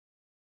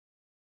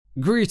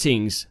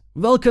Greetings,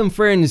 welcome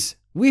friends,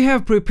 we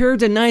have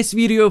prepared a nice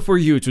video for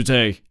you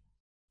today.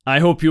 I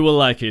hope you will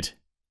like it.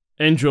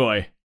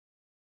 Enjoy.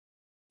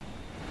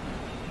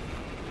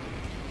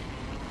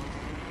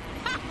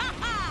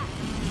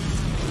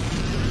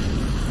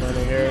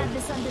 Landing here.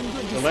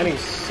 The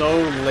landing's so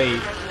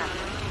late.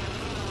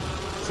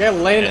 This guy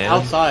landed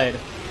outside.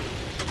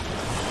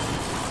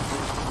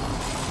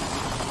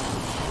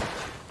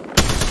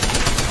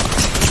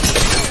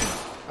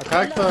 I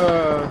cracked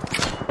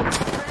the...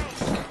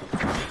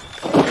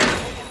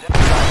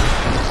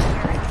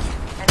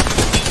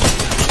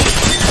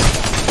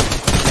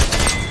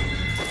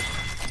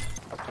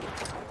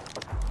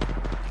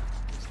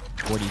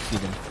 Where do you see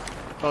them?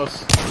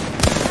 Close.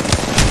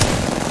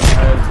 I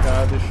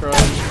got destroyed.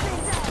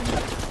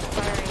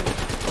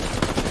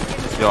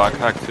 Yo, I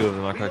cracked two of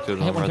them. Hit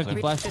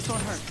 150 flash. This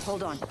won't hurt.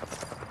 Hold on.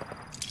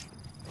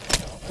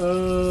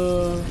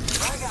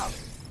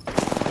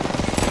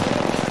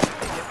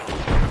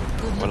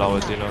 When I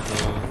was, you know,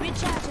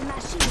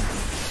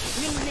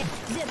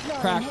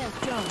 Crack.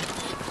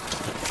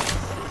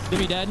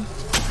 Jimmy dead.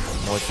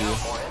 I'm with you.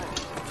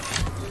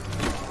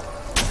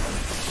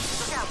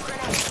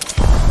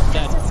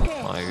 Dead.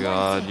 Oh my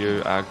god,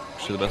 you're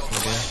actually the best in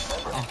the game.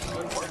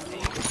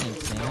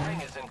 Insane.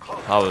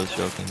 I was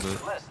joking, but...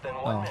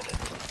 Oh.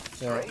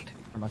 Yeah.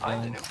 For my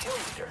feelings.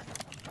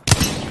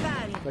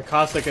 The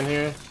caustic in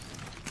here.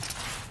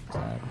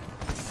 Sad.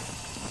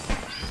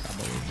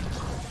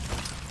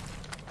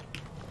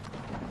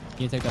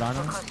 Can you take that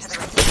armor?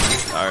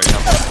 I already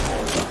have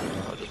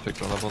one. I just picked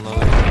one up on the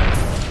other.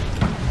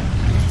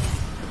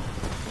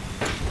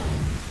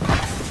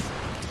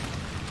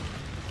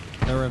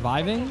 They're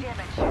reviving?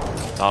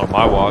 Not on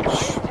my watch.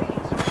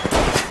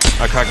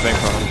 I cracked bank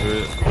for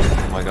 100.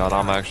 Oh my god,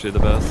 I'm actually the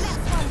best.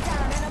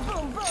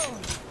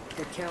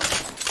 Good kill.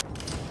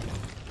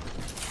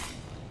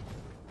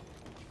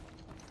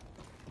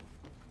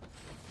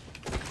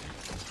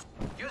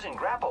 Using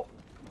grapple.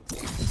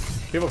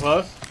 People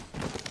close.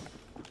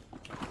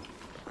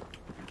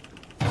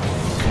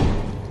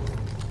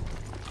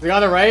 They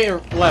got the right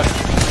or left?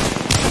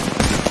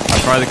 I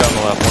tried the guy on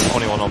the left,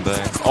 121 on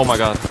bang. Oh my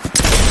god.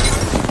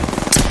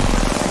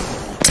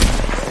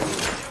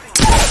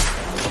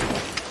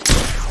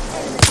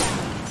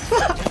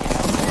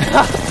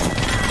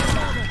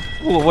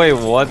 Wait,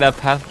 what? That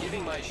path?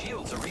 Giving my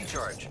shields a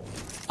recharge.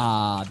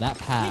 That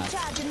pass.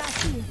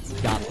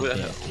 Got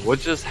What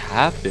just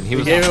happened? He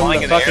was Gave him flying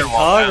the in the air fucking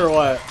while hug or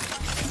what?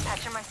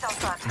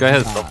 Go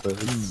ahead, stop this.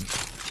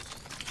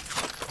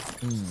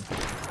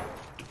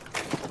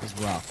 It's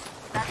rough.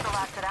 That's the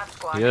last of that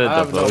squad. He had I a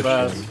have no devotion.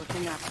 bats.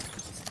 Looking up.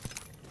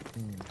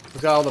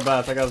 Who's got all the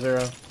bats? I got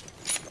 0.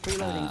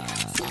 Reloading.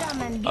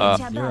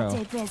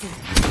 Zero.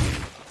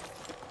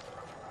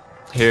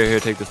 Here,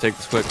 take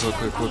this quick.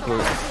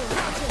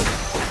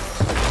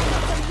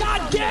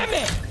 God damn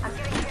it! I'm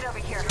getting hit over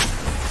here.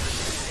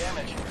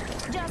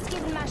 Just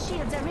giving my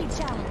shields a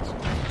re-challenge.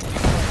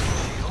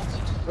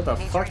 What the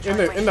fuck?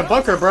 In the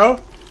bunker, bro.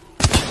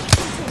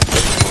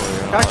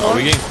 Crack Are one.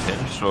 we getting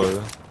pinched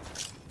or?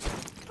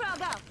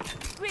 Frog out.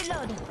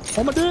 Reloading.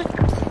 Oh my dick!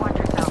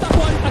 I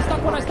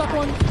stuck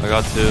one. I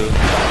got 2.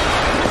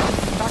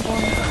 Stuck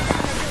one.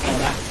 Oh,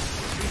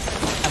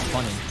 that's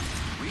funny.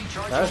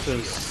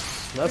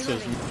 That's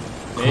just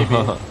maybe.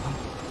 No,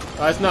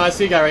 I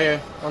see a guy right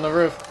here on the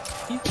roof.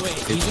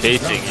 He's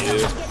chasing you.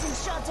 Getting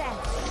shot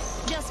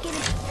at. Just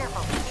getting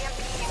careful.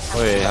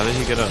 Wait, how did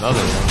he get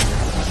another one?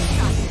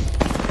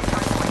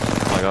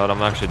 Oh my god,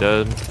 I'm actually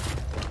dead.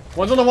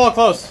 One's on the wall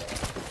close.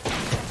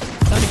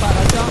 75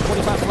 headshot,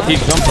 45 left. He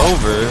jumped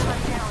over.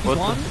 What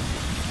One. the?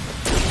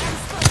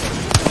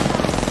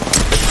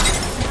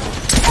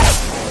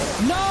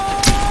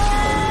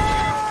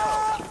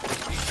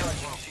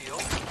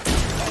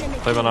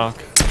 Play my knock.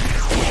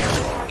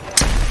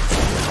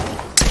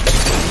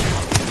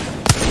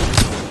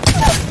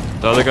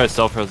 The other guy's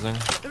self-resing.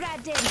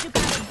 Right there. You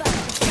got a bug.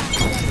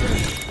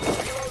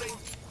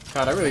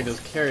 God, I really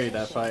just carried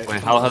that fight.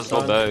 Wait, Hal has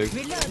no bag.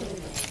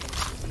 Reloading.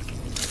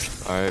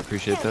 Alright,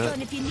 appreciate Gun that.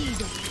 if you need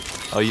it.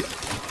 Oh, you,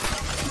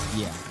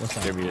 Yeah, what's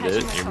up? you're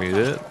muted. You're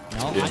muted.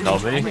 No, You didn't tell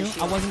I me. knew.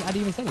 I didn't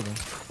even say anything.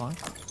 Fine.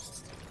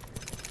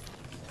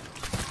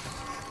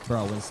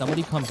 Bro, when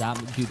somebody comes at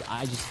me, dude,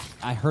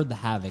 I heard the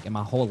havoc and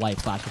my whole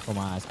life flashed before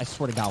my eyes. I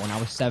swear to God, when I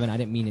was 7, I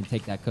didn't mean to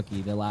take that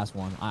cookie, the last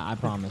one. I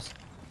promise.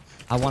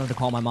 I wanted to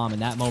call my mom in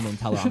that moment and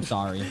tell her I'm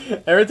sorry.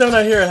 Every time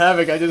I hear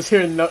Havoc, I just see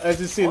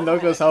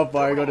Noko's health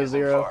bar go to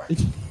 0.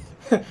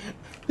 Bro,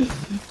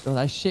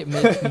 that shit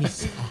makes me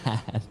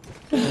sad.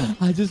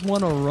 I just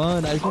want to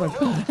run. I just want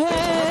to.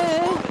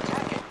 Hey!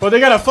 Well, they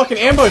got a fucking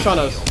ambush on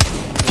us.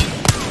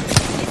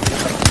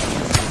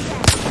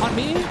 On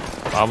me?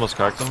 I almost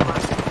cracked him.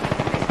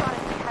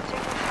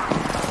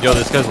 Yo,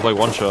 this guy's like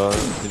 1 shot.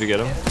 Did you get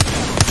him?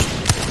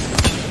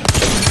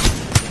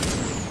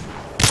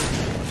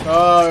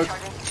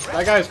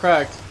 That guy's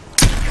cracked.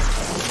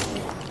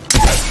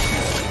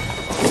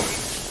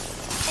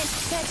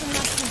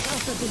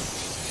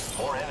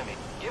 More enemy.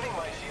 Giving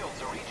my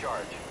shields a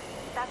recharge.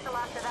 That's the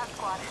last of that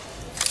squad.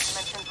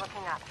 Mentioned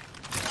looking up.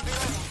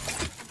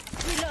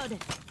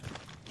 Reloaded.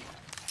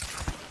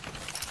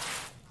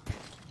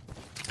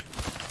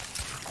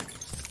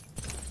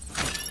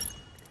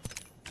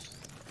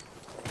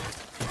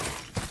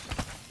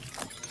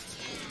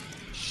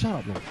 Shut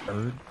up, little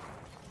bird.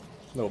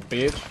 Little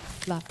bitch.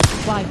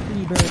 Fly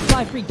free, bird.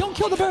 Fly free. Don't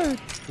kill the bird.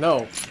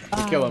 No,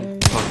 you kill him.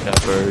 Fuck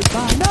that bird.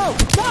 No, no,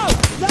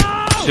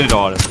 no. Shit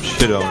on him.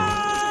 Shit on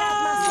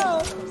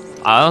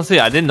him. Honestly,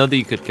 I didn't know that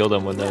you could kill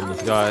them when they're in the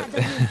sky.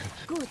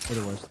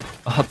 They're the worst.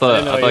 I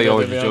thought know you either,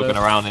 were to be just joking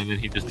honest. around and then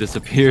he just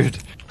disappeared.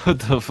 What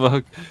the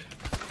fuck?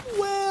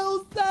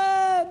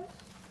 Wilson.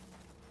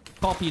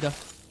 Call PETA.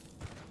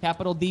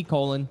 Capital D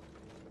colon.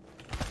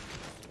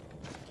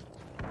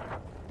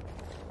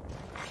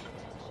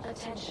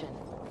 Attention.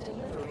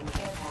 Delivering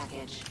care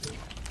package.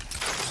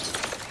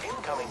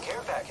 Incoming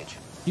care package.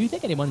 Do you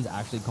think anyone's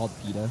actually called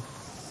PETA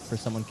for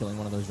someone killing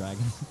one of those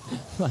dragons?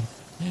 Like,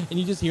 and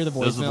you just hear the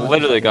voice. There's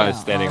literally a guy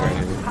standing right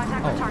here.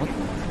 Contact with target.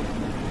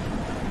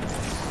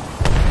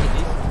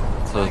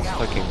 It's a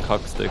fucking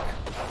cuck stick.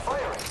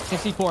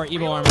 64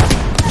 evil armor.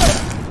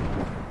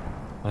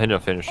 I hit a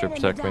finisher,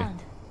 protect me.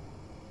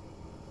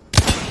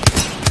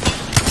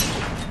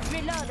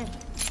 Reloaded.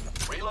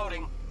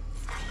 Reloading.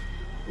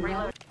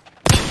 Reload.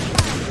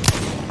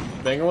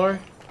 Bangalore?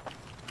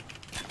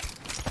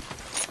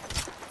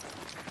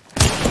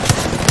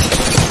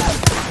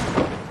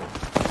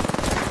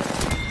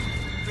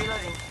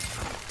 Reloading.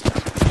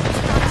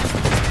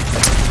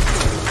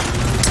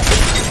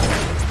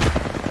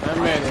 That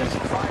man is...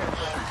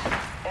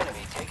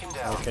 Enemy taken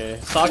down. Okay.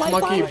 Sock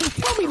Lifeline,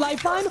 monkey? tell me,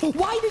 Lifeline,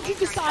 why did you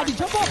decide to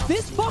jump off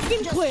this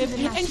fucking cliff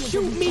and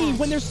shoot me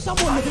when there's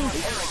someone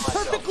who's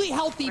perfectly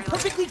healthy,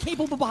 perfectly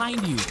capable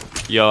behind you?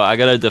 Yo, I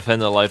gotta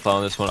defend the lifeline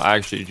on this one. I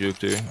actually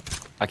juked her.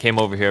 I came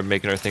over here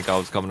making her think I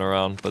was coming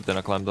around, but then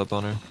I climbed up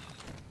on her.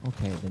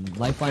 Okay, then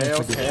Lifeline Okay, is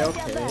okay,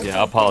 forgiven. okay.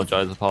 Yeah, I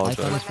apologize. Lifeline is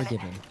Apologize.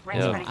 forgiven.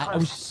 Rings Yeah. pretty I close.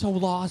 was so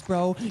lost,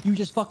 bro. You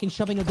just fucking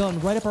shoving a gun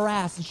right up her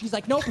ass, and she's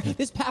like, nope,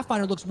 this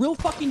Pathfinder looks real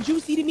fucking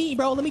juicy to me,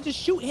 bro. Let me just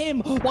shoot him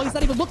while he's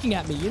not even looking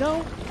at me, you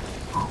know?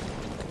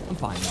 I'm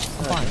fine, though.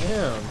 I'm fine.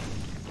 Damn.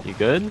 You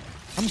good?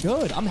 I'm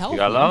good. I'm healthy.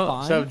 got I'm out? fine.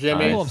 What's up, Jimmy?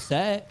 I'm a little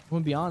upset, I'm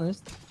gonna be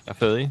honest. I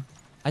feel you.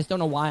 I just don't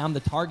know why I'm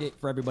the target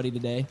for everybody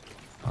today.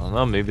 I don't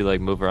know. Maybe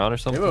like move around or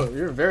something.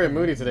 You're very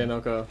moody today,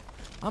 Noko.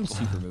 I'm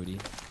super moody.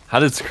 How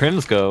did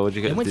scrims go? What'd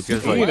you They get? went Did you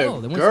guys super You like? need a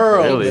well. They went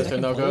girl, super well. Really? Second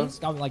Mr. Noko. place,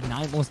 got like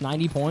almost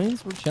 90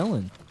 points. We're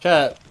chilling.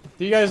 Chat,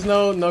 do you guys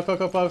know No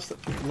Coco Puffs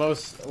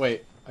most...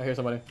 Wait, I hear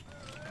somebody.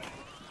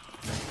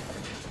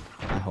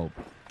 I hope.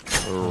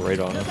 Right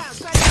on it.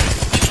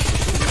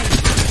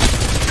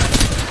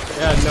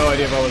 Yeah, I had no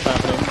idea what was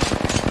happening.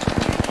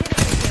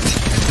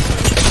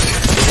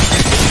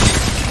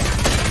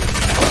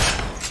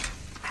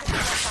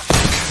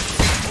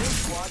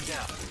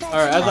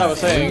 Alright, as I was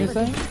saying, I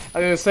was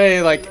gonna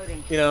say, like,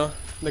 you know,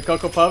 the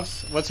Coco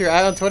Puffs. What's your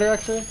ad on Twitter,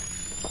 actually?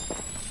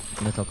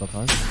 No Coco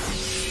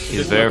Puffs.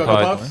 He's Just No Coco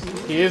verified.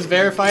 Puffs. He is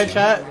verified,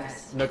 chat.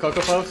 No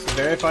Coco Puffs,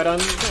 verified on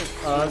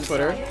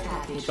Twitter.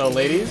 So,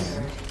 ladies,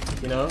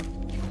 you know,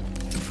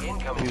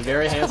 he's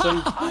very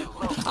handsome.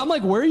 I'm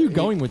like, where are you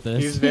going with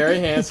this? He's very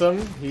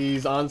handsome.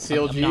 He's on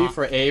CLG not.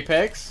 for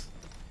Apex.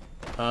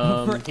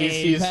 For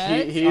He's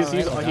Apex?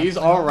 he's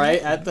all right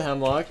at the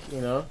Hemlock.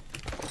 You know,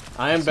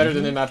 I am better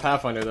than him at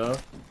Pathfinder though.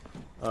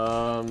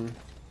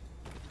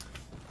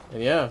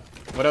 And yeah,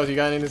 what else you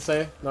got anything to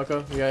say, Noko?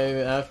 You got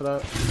anything to add for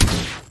that?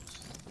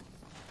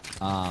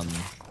 I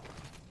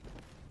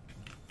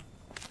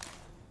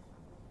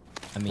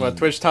mean, What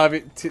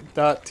Twitch.tv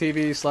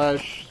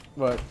 /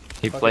 what?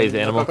 He Fucking plays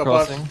Animal No Coco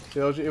Puffs? Crossing.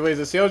 CLG. Wait, is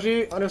it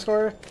CLG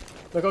underscore?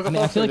 No Coco I mean,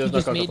 I Puffs, feel or like you there's no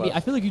just Coco made me. Puffs? I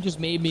feel like you just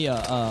made me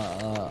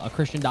a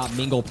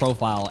Christian.mingle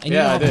profile, and Yeah,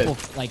 you know I how did. people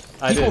like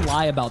I people did.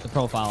 lie about the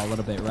profile a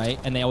little bit, right?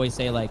 And they always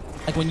say like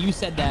when you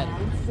said that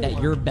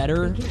you're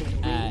better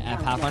at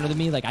Pathfinder than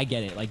me, like I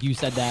get it. Like you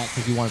said that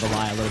because you wanted to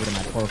lie a little bit in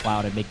my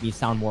profile to make me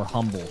sound more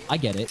humble. I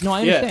get it. No,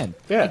 I Yeah, understand.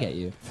 yeah. I get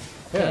you.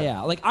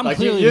 Yeah. Like I'm Like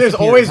clearly there's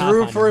superior always to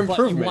room for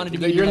Pathfinder, but you wanted to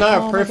improvement. be You're like, not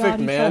 "Oh a my perfect God,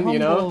 he's so man, you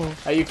know.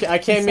 humble." I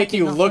can't make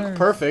you second, look not third.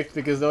 perfect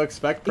because they'll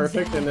expect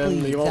perfect, and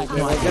then you won't, Exactly.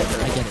 they No, I won't get get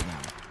it. I there. get it now.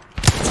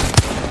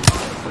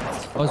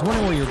 I was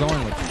wondering where you're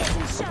going with that.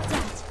 Shut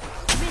that.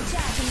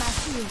 Recharging my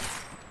shields.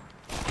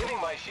 Giving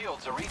my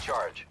shields a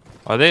recharge.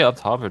 Are they up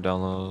top or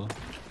down low?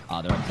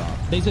 Oh, they're up top.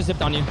 They just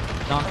zipped on you.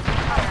 No.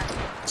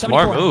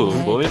 Smart 74. move,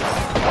 Hey. boy.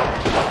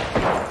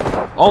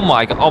 Oh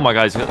my god! Oh my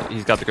god!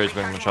 He's got the greatest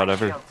Benjamin shot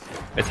ever.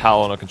 It's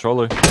HAL on a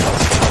controller.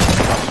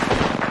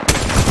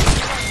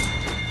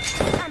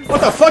 What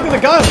the fuck is the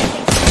gun?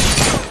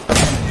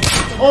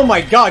 Oh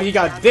my god, he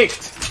got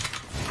dicked.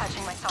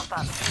 Patching myself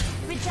up.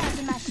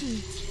 Recharging my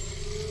shields.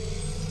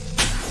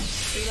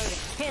 Reloading.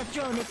 Health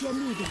drone if you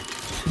need it.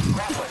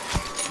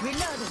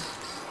 Reloading.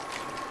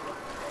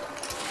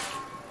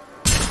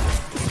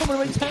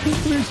 Someone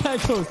in your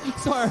chat goes,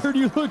 sorry, I heard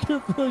you looking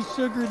for a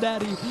sugar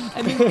daddy,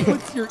 and then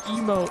puts your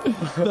emote.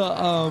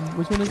 The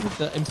which one is it?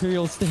 The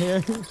Imperial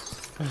Stare.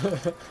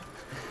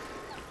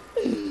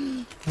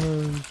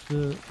 Oh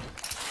shit.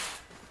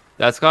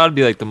 That's gotta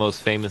be like the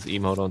most famous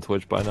emote on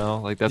Twitch by now.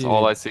 Like that's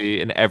all Dude. I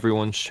see in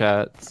everyone's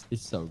chats.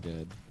 It's so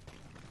good.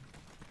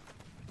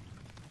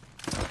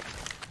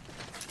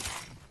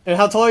 And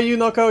how tall are you,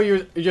 Noko?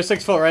 You're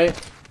 6 foot, right?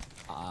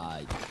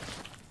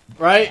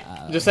 Right?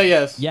 Just say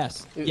yes.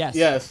 Yes. Yes.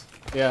 Yes.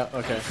 Yeah.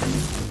 Okay.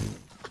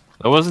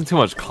 There wasn't too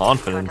much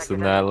confidence in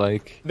that.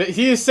 Like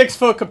He is 6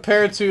 foot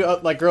compared to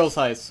like girls'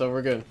 heights, so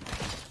we're good.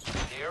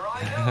 Here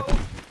I go.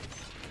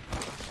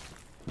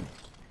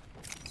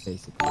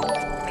 Basically.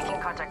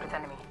 Making contact with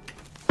enemy.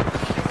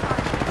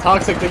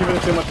 Toxic, thank you for the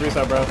 2 month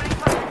reset, bro.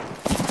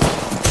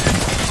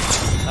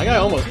 That guy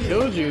almost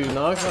killed you,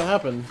 Nox. What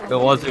happened? it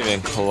wasn't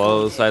even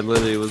close. I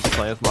literally was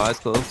playing with my eyes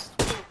closed.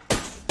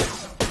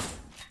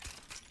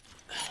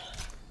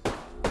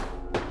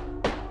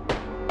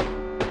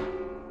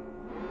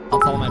 I'll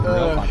tell my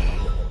real fuck.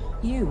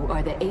 You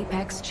are the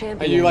Apex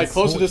champion. Are you like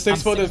closer to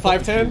 6 foot than 6'2".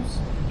 5'10"?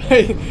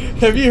 Hey,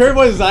 have you heard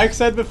what Zach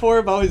said before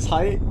about his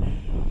height?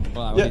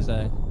 What did he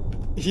say?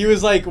 He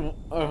was like, oh,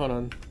 hold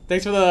on.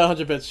 Thanks for the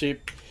 100 bits,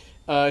 sheep.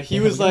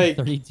 He was like,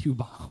 32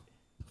 bomb.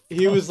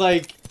 he was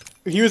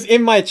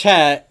in my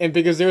chat, and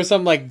because there was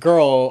some like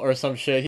girl or some shit.